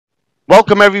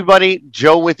Welcome, everybody.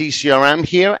 Joe with ECRM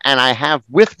here, and I have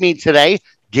with me today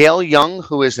Gayle Young,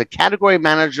 who is the category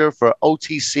manager for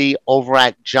OTC over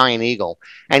at Giant Eagle.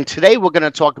 And today we're going to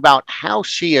talk about how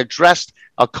she addressed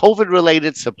a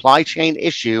COVID-related supply chain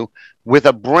issue with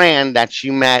a brand that she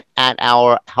met at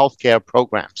our healthcare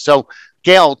program. So,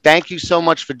 Gayle, thank you so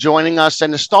much for joining us.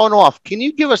 And to start off, can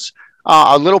you give us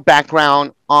a little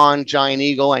background on Giant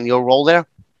Eagle and your role there?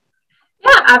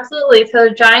 Yeah, absolutely. So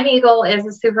Giant Eagle is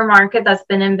a supermarket that's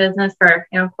been in business for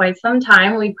quite some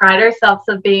time. We pride ourselves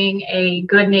of being a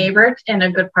good neighbor and a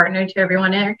good partner to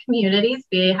everyone in our communities.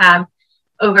 We have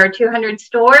over 200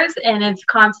 stores, and it's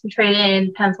concentrated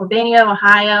in Pennsylvania,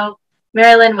 Ohio,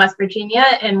 Maryland, West Virginia,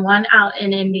 and one out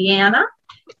in Indiana.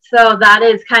 So that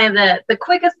is kind of the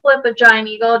quickest flip of Giant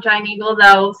Eagle. Giant Eagle,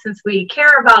 though, since we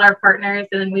care about our partners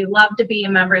and we love to be a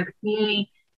member of the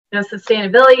community,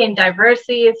 sustainability and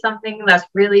diversity is something that's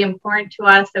really important to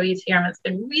us. So ECRM has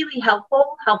been really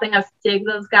helpful, helping us dig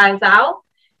those guys out.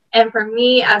 And for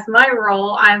me, as my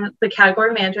role, I'm the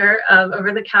category manager of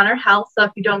over-the-counter health. So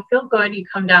if you don't feel good, you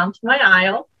come down to my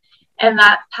aisle. And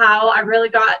that's how I really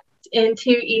got into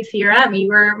ECRM. You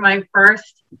were my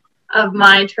first of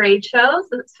my trade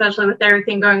shows, especially with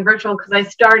everything going virtual, because I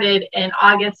started in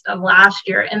August of last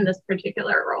year in this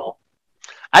particular role.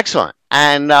 Excellent.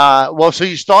 And so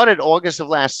you started August of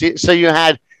last year. So you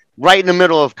had right in the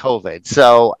middle of COVID.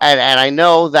 So, and I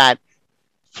know that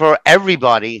for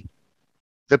everybody,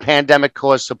 the pandemic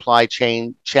caused supply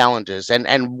chain challenges.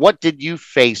 And what did you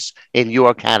face in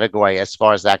your category as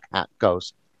far as that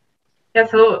goes? Yeah,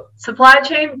 so supply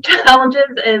chain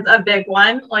challenges is a big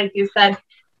one. Like you said,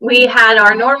 we had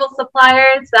our normal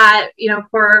suppliers that,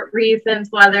 for reasons,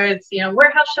 whether it's,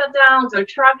 warehouse shutdowns or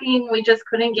trucking, we just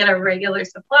couldn't get a regular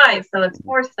supply. So it's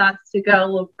forced us to go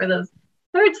look for those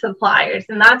third suppliers.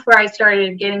 And that's where I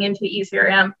started getting into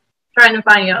ECRM, trying to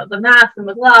find, the masks and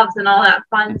the gloves and all that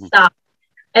fun stuff.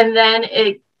 And then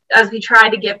as we tried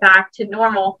to get back to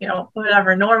normal,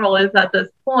 whatever normal is at this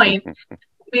point,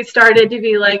 we started to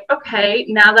be like, okay,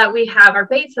 now that we have our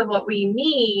base of what we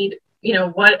need,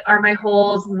 what are my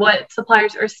holes? What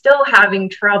suppliers are still having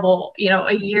trouble,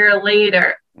 a year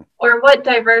later? Or what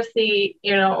diversity,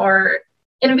 or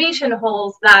innovation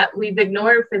holes that we've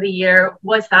ignored for the year,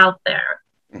 what's out there?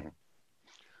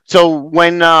 So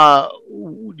when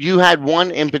you had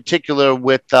one in particular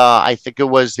with, I think it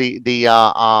was the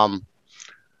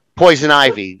poison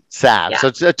ivy salve.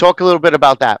 Yeah. So talk a little bit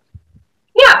about that.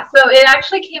 Yeah, so it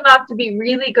actually came out to be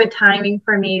really good timing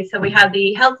for me. So we had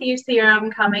the healthy serum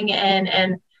coming in,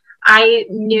 and I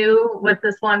knew with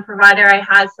this one provider I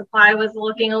had, supply was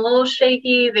looking a little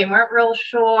shaky. They weren't real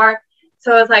sure.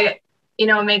 So I was like,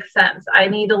 it makes sense. I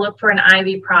need to look for an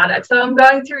IV product. So I'm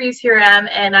going through ECRM,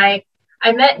 and I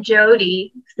met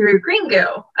Jody through Green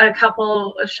Goo a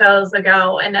couple of shows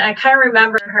ago, and I kind of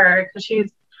remember her because she's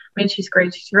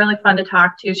great. She's really fun to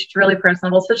talk to. She's really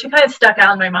personable. So she kind of stuck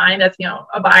out in my mind as,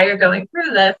 a buyer going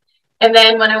through this. And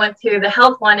then when I went to the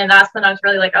health one, and that's when I was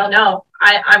really like, oh no,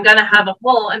 I'm going to have a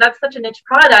hole. And that's such a niche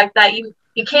product that you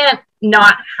can't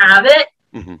not have it.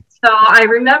 Mm-hmm. So I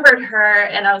remembered her,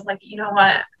 and I was like, you know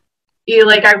what?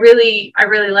 I really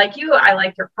like you. I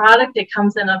like your product. It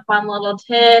comes in a fun little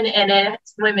tin, and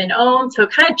it's women owned. So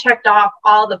it kind of checked off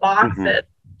all the boxes.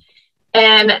 Mm-hmm.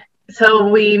 And so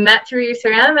we met through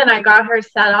ECRM, and I got her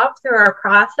set up through our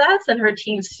process, and her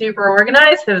team's super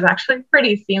organized. It was actually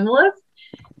pretty seamless.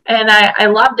 And I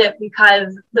loved it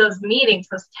because those meetings,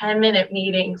 those 10-minute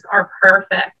meetings, are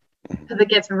perfect because it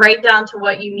gets right down to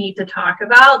what you need to talk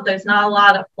about. There's not a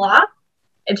lot of fluff.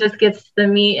 It just gets to the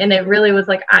meat. And it really was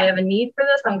like, I have a need for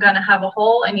this. I'm going to have a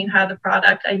hole, and you have the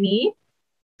product I need.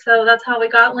 So that's how we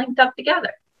got linked up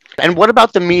together. And what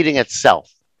about the meeting itself?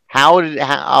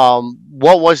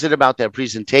 What was it about their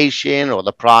presentation or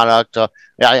the product?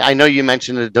 I know you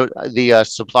mentioned the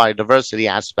supply diversity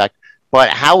aspect,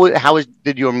 but how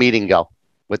did your meeting go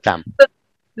with them?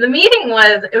 The meeting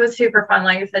was super fun.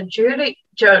 Like I said, Jody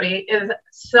is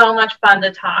so much fun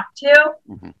to talk to.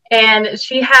 Mm-hmm. And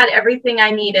she had everything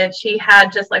I needed. She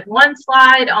had just like one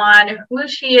slide on who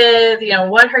she is,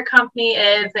 what her company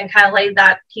is, and kind of laid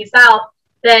that piece out.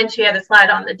 Then she had a slide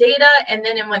on the data, and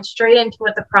then it went straight into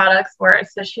what the products were.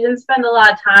 So she didn't spend a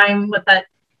lot of time with that.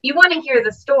 You want to hear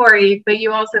the story, but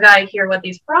you also got to hear what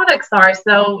these products are.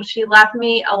 So she left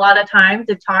me a lot of time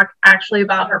to talk actually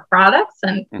about her products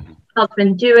and how it's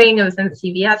been doing. It was in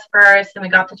CVS first, and we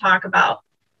got to talk about,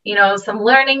 some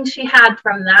learning she had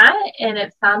from that. And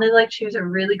it sounded like she was a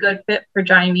really good fit for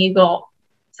Giant Eagle.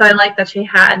 So I like that she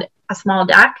had a small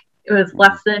deck. It was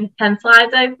less than 10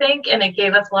 slides, I think, and it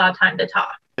gave us a lot of time to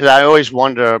talk. I always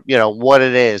wonder, what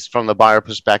it is from the buyer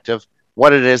perspective.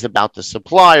 what it is about the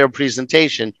supply or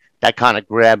presentation that kind of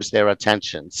grabs their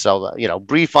attention. So, you know,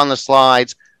 brief on the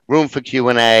slides, room for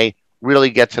Q&A, really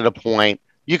get to the point.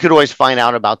 You could always find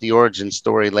out about the origin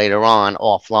story later on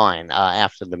offline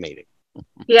after the meeting.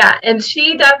 Yeah, and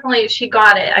she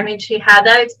got it. I mean, she had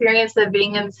that experience of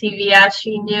being in CVS.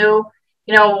 She knew,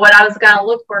 you know, what I was going to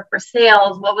look for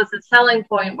sales, what was the selling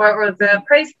point, what were the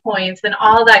price points, and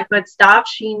all that good stuff.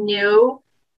 She knew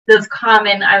those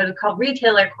common, I would call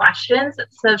retailer questions.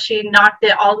 So she knocked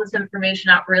all this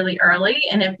information out really early,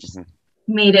 and it just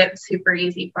made it super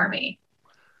easy for me.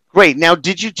 Great. Now,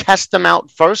 did you test them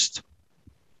out first?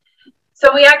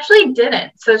 So we actually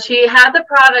didn't. So she had the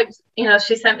product, you know,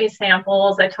 she sent me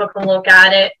samples. I took a look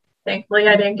at it. Thankfully,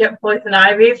 I didn't get poison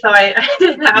ivy, so I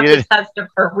didn't have to test it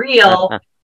for real.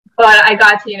 But I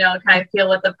got to, you know, kind of feel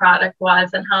what the product was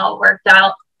and how it worked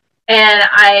out. And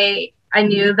I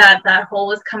knew that that hole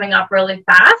was coming up really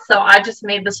fast, so I just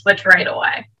made the switch right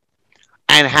away.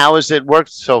 And how has it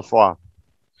worked so far?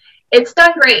 It's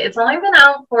done great. It's only been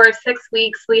out for 6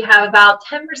 weeks. We have about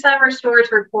 10% of our stores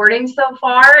reporting so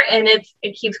far, and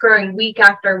it keeps growing week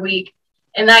after week.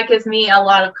 And that gives me a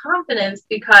lot of confidence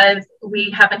because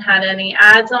we haven't had any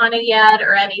ads on it yet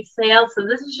or any sales. So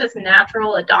this is just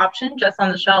natural adoption just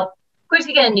on the shelf. Of course,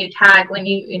 you get a new tag when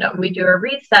we do a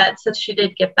reset. So she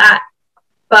did get that.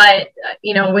 But,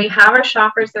 you know, we have our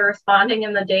shoppers that are responding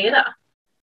in the data.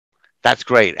 That's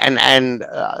great. And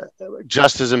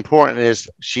just as important is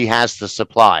she has the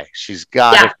supply. She's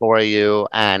got it for you.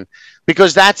 And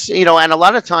because that's, you know, and a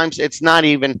lot of times it's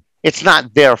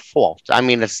not their fault. I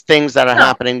mean, it's things that are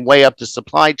happening way up the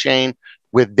supply chain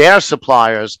with their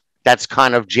suppliers that's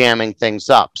kind of jamming things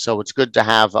up. So it's good to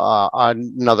have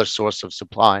another source of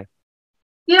supply.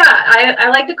 Yeah, I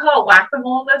like to call it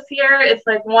whack-a-mole this year. It's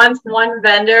like once one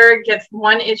vendor gets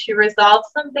one issue resolved,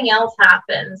 something else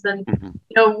happens. And,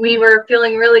 you know, we were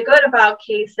feeling really good about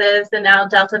cases, and now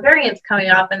Delta variant's coming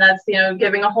up, and that's, you know,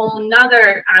 giving a whole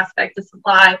nother aspect of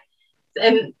supply.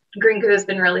 And Green Goo has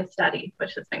been really steady,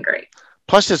 which has been great.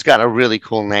 Plus, it's got a really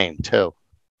cool name, too.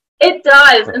 It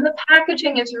does. And the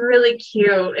packaging is really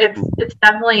cute. It's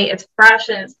definitely, it's fresh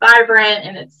and it's vibrant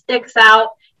and it sticks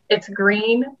out. It's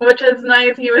green, which is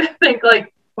nice. You would think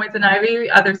like poison ivy,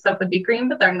 other stuff would be green,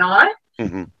 but they're not.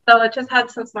 So it just had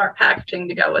some smart packaging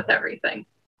to go with everything.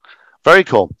 Very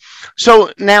cool. So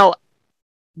now,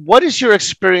 what is your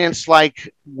experience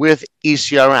like with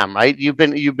ECRM? Right,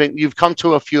 you've come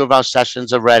to a few of our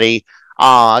sessions already.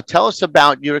 Tell us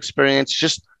about your experience,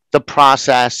 just the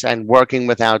process and working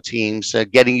with our teams,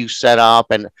 getting you set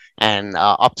up and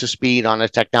up to speed on the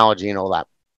technology and all that.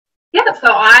 Yeah, so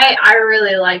I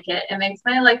really like it. It makes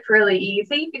my life really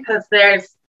easy because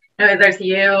there's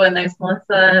you and there's Melissa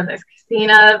and there's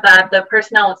Christina, that the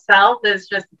personnel itself is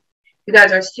just, you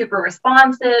guys are super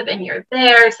responsive and you're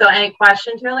there. So any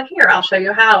questions, you're like, here, I'll show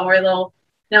you how, or they'll,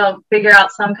 you know, figure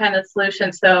out some kind of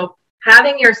solution. So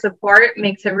having your support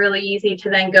makes it really easy to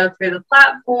then go through the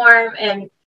platform, and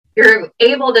you're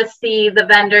able to see the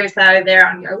vendors that are there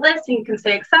on your list, and you can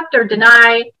say accept or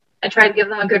deny. I try to give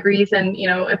them a good reason, you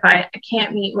know, if I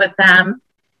can't meet with them.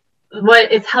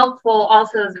 What is helpful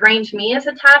also is Range Me is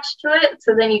attached to it,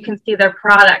 so then you can see their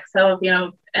product. So, you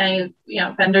know, any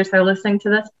vendors that are listening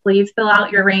to this, please fill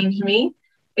out your Range Me,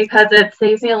 because it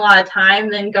saves me a lot of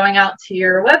time than going out to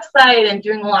your website and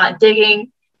doing a lot of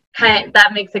digging.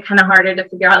 That makes it kind of harder to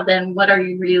figure out then what are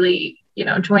you really, you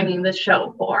know, joining the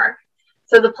show for.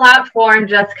 So the platform,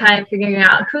 just kind of figuring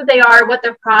out who they are, what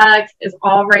their product is,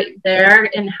 all right there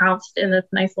and housed in this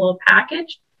nice little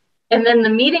package. And then the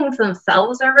meetings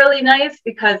themselves are really nice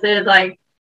because it's like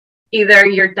either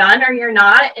you're done or you're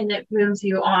not, and it moves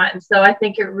you on. So I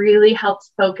think it really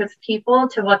helps focus people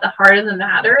to what the heart of the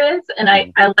matter is. And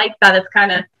I like that it's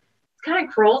kind of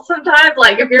cruel sometimes.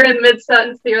 Like if you're in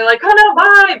mid-sentence, you're like, oh no,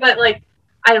 bye. But like,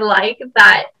 I like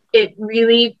that it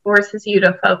really forces you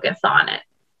to focus on it.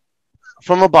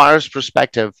 From a buyer's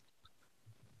perspective,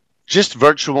 just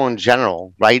virtual in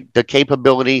general, right? The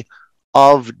capability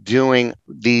of doing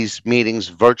these meetings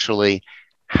virtually,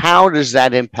 how does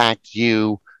that impact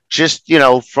you just, you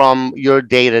know, from your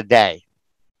day to day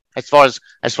as far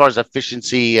as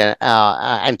efficiency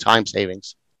and time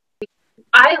savings?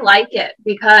 I like it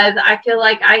because I feel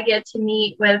like I get to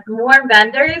meet with more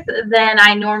vendors than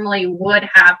I normally would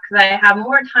have, because I have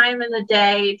more time in the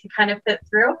day to kind of fit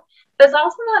through. But it's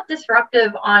also not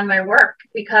disruptive on my work,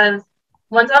 because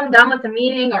once I'm done with the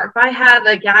meeting, or if I have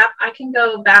a gap, I can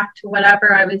go back to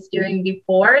whatever I was doing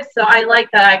before. So I like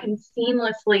that I can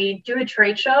seamlessly do a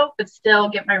trade show, but still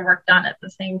get my work done at the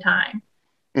same time.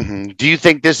 Do you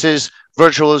think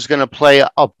virtual is going to play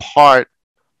a part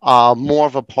more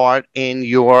of a part in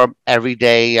your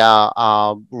everyday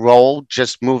role,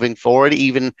 just moving forward,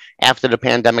 even after the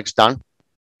pandemic's done?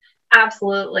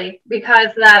 Absolutely. Because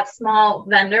that small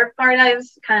vendor part I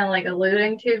was kind of like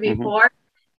alluding to Hmm. before,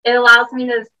 it allows me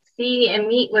to see and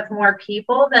meet with more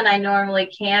people than I normally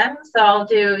can. So I'll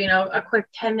do, a quick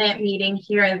 10-minute meeting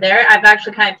here and there. I've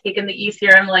actually kind of taken the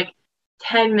ECRM like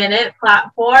 10-minute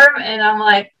platform, and I'm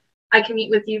like, I can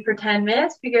meet with you for 10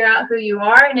 minutes, figure out who you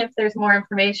are, and if there's more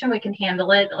information, we can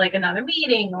handle it like another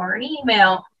meeting or an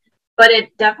email. But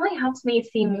it definitely helps me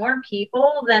see more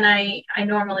people than I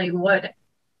normally would.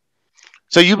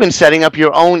 So you've been setting up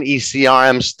your own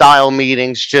ECRM style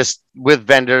meetings just with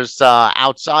vendors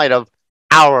outside of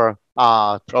our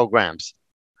programs.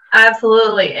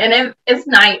 Absolutely. And it's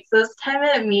nice. Those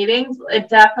 10-minute meetings, it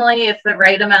definitely is the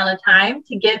right amount of time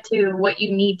to get to what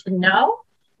you need to know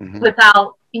Hmm.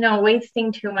 without,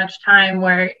 wasting too much time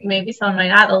where maybe someone might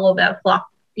add a little bit of fluff,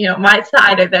 my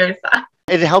side or their side.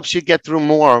 It helps you get through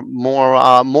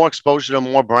more exposure to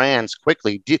more brands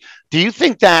quickly. Do you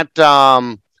think that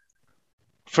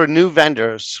for new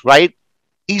vendors, right?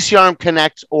 ECRM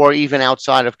Connect or even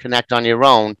outside of Connect on your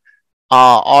own,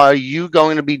 are you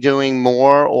going to be doing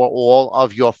more or all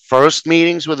of your first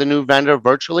meetings with a new vendor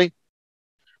virtually?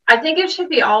 I think it should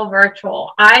be all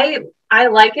virtual. I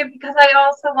like it because I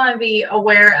also want to be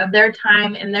aware of their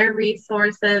time and their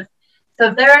resources. So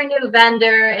if they're a new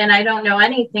vendor and I don't know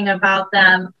anything about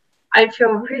them, I feel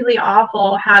really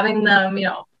awful having them,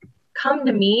 come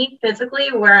to me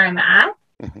physically where I'm at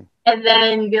Mhm. and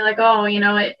then be like, oh,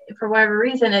 for whatever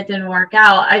reason it didn't work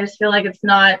out. I just feel like it's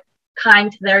not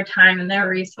kind to their time and their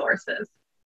resources.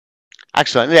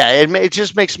 Excellent. Yeah, it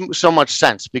just makes so much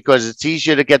sense because it's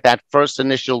easier to get that first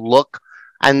initial look,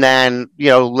 and then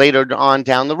later on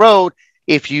down the road,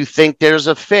 if you think there's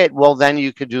a fit, well, then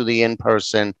you could do the in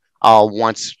person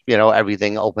once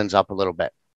everything opens up a little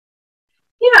bit.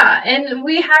 Yeah, and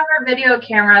we have our video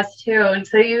cameras too, and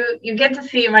so you get to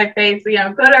see my face,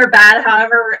 good or bad,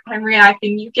 however I'm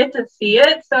reacting, you get to see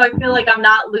it. So I feel Mhm. like I'm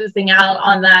not losing out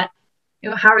on that.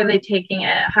 How are they taking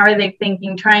it? How are they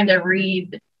thinking? Trying to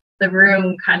read the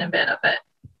room, kind of bit of it.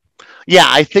 Yeah,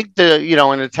 I think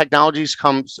and the technologies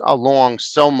comes along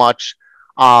so much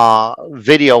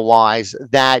video wise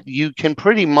that you can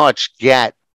pretty much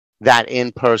get that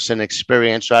in-person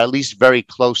experience, or at least very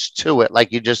close to it.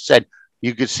 Like you just said,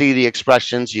 you could see the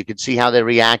expressions, you could see how they're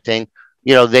reacting.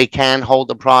 They can hold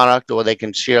the product or they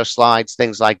can share slides,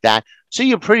 things like that. So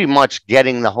you're pretty much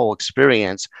getting the whole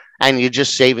experience and you're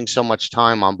just saving so much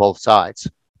time on both sides.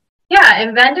 Yeah,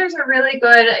 and vendors are really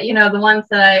good. The ones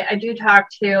that I do talk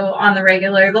to on the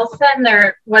regular, they'll send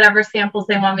their whatever samples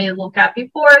they want me to look at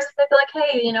before. So they'll be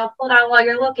like, hey, pull it out while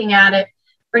you're looking at it.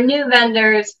 For new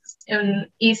vendors in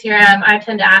ECRM, I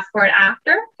tend to ask for it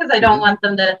after because I don't Hmm. want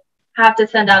them to have to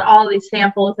send out all these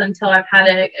samples until I've had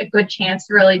a good chance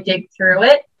to really dig through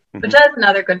it. Which Hmm. is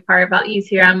another good part about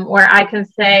ECRM where I can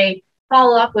say,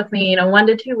 follow up with me, 1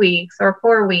 to 2 weeks or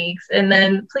 4 weeks, and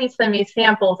then please send me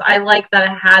samples. I like that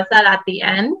it has that at the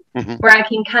end Hmm. where I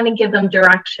can kind of give them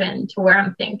direction to where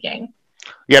I'm thinking.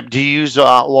 Yep. Do you use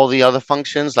all the other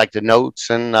functions like the notes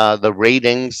and the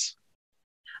ratings?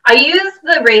 I use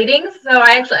the ratings, so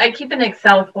I keep an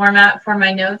Excel format for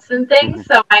my notes and Hmm. things,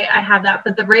 so I have that.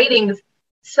 But the ratings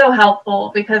so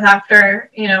helpful because after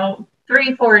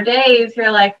 3-4 days,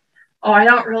 you're like, oh, I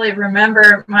don't really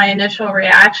remember my initial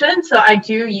reaction, so I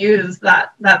do use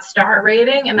that star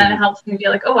rating, and then it Hmm. helps me be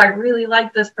like, oh, I really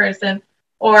like this person,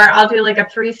 or I'll do like a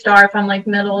 3-star if I'm like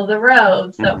middle of the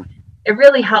road. So Hmm. it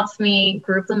really helps me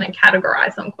group them and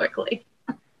categorize them quickly.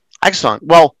 Excellent.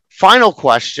 Well, final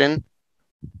question.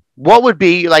 What would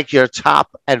be like your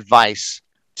top advice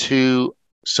to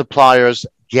suppliers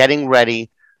getting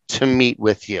ready to meet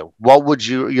with you? What would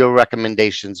your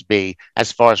recommendations be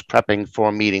as far as prepping for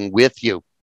a meeting with you?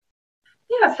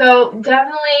 Yeah, so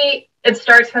definitely it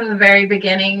starts from the very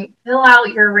beginning. Fill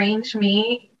out your range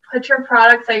meet, put your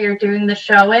products that you're doing the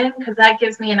show in, because that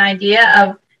gives me an idea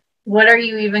of what are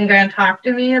you even going to talk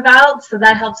to me about. So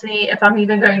that helps me if I'm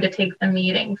even going to take the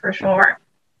meeting for sure.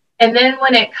 And then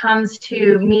when it comes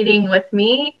to meeting with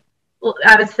me,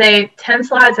 I would say 10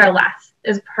 slides or less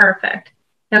is perfect.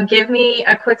 Give me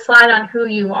a quick slide on who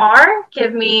you are.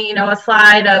 Give me, a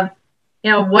slide of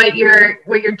what you're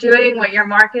doing, what your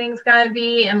marketing is going to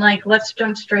be, and like let's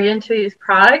jump straight into these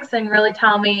products and really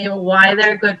tell me why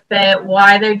they're a good fit,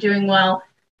 why they're doing well.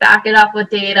 Back it up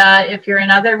with data. If you're in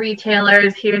other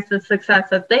retailers, here's the success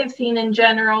that they've seen in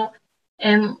general,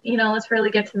 and let's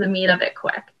really get to the meat of it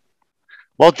quick.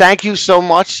 Well, thank you so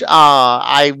much.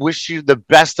 I wish you the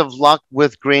best of luck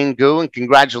with Green Goo and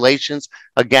congratulations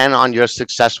again on your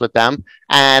success with them.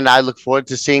 And I look forward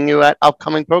to seeing you at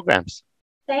upcoming programs.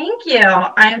 Thank you.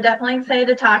 I am definitely excited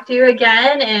to talk to you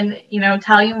again and,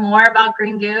 tell you more about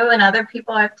Green Goo and other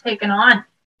people I've taken on.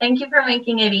 Thank you for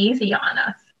making it easy on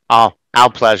us. Oh, our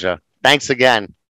pleasure. Thanks again.